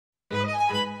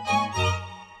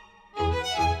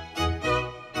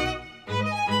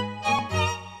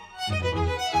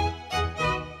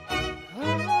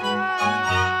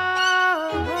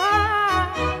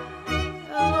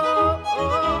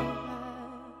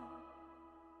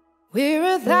We're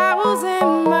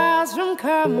 1,000 miles from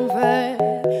comfort.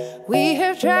 We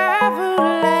have traveled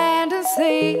land and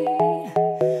sea.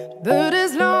 But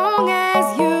as long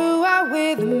as you are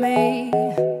with me,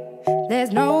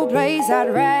 there's no place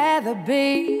I'd rather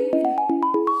be.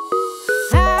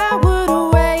 I would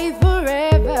away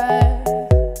forever,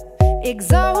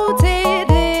 exalted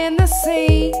in the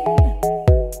sea.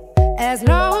 As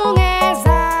long as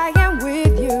I am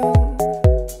with you,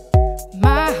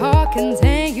 my heart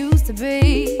continues to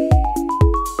beat.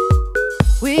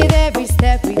 With every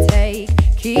step we take,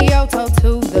 Kyoto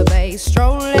to the bay,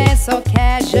 strolling so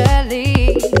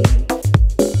casually.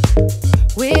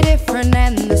 We're different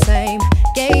and the same,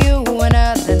 gave you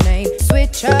another name,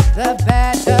 switch up the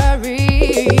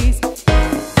batteries.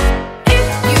 If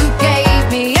you gave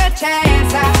me a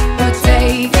chance, I would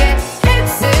take it.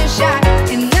 It's a shot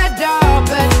in the dark,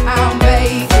 but I'll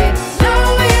make it. Know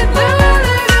with a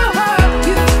little hope,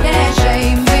 you can't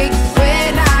shame me.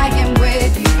 When I am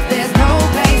with you, there's no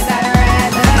place I'd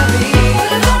rather be.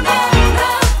 No, no, no,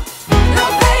 no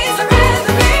place I'd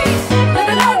rather be. No,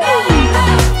 no, no, no,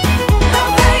 no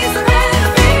place I'd rather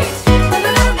be. No,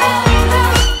 no, no, no,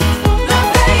 no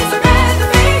place I'd rather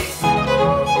be.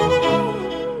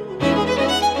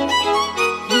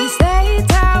 We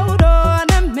stayed out on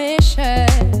a mission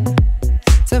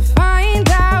to find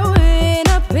our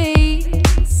inner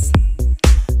peace,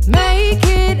 make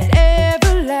it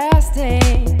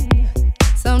everlasting,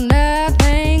 so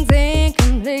nothing's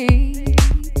incomplete.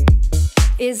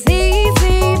 It's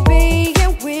easy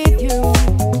being with you,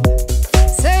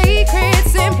 sacred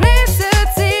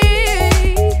simplicity.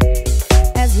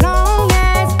 As long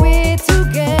as we're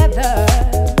together,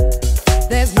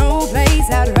 there's no place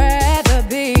I'd rather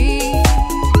be.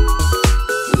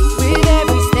 With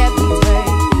every step we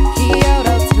take,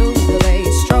 Kyoto to the bay,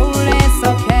 strolling so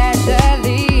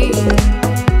casually.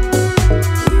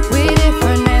 We're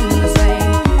different and the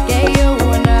same, gave you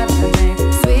another name,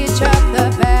 switch up the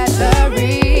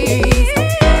batteries.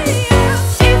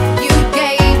 If you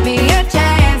gave me a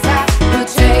chance, I would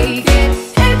take it.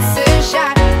 It's a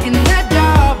shot in the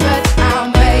dark, but I'll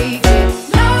make it.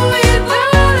 Know with a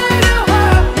little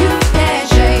hope, you can't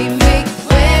shame me.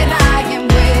 When I am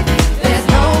with you, there's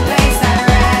no place I'd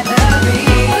rather be.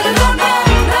 No, no,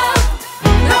 no,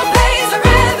 no place I'd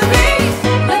rather be.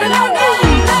 No, no, no,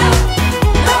 no,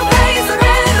 no place I'd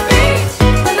rather be.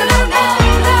 No, no, no,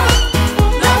 no,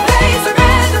 no place I'd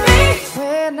rather be.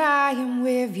 When I am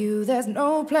with you, there's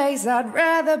no place I'd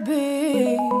rather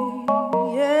be.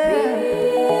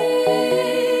 Yeah.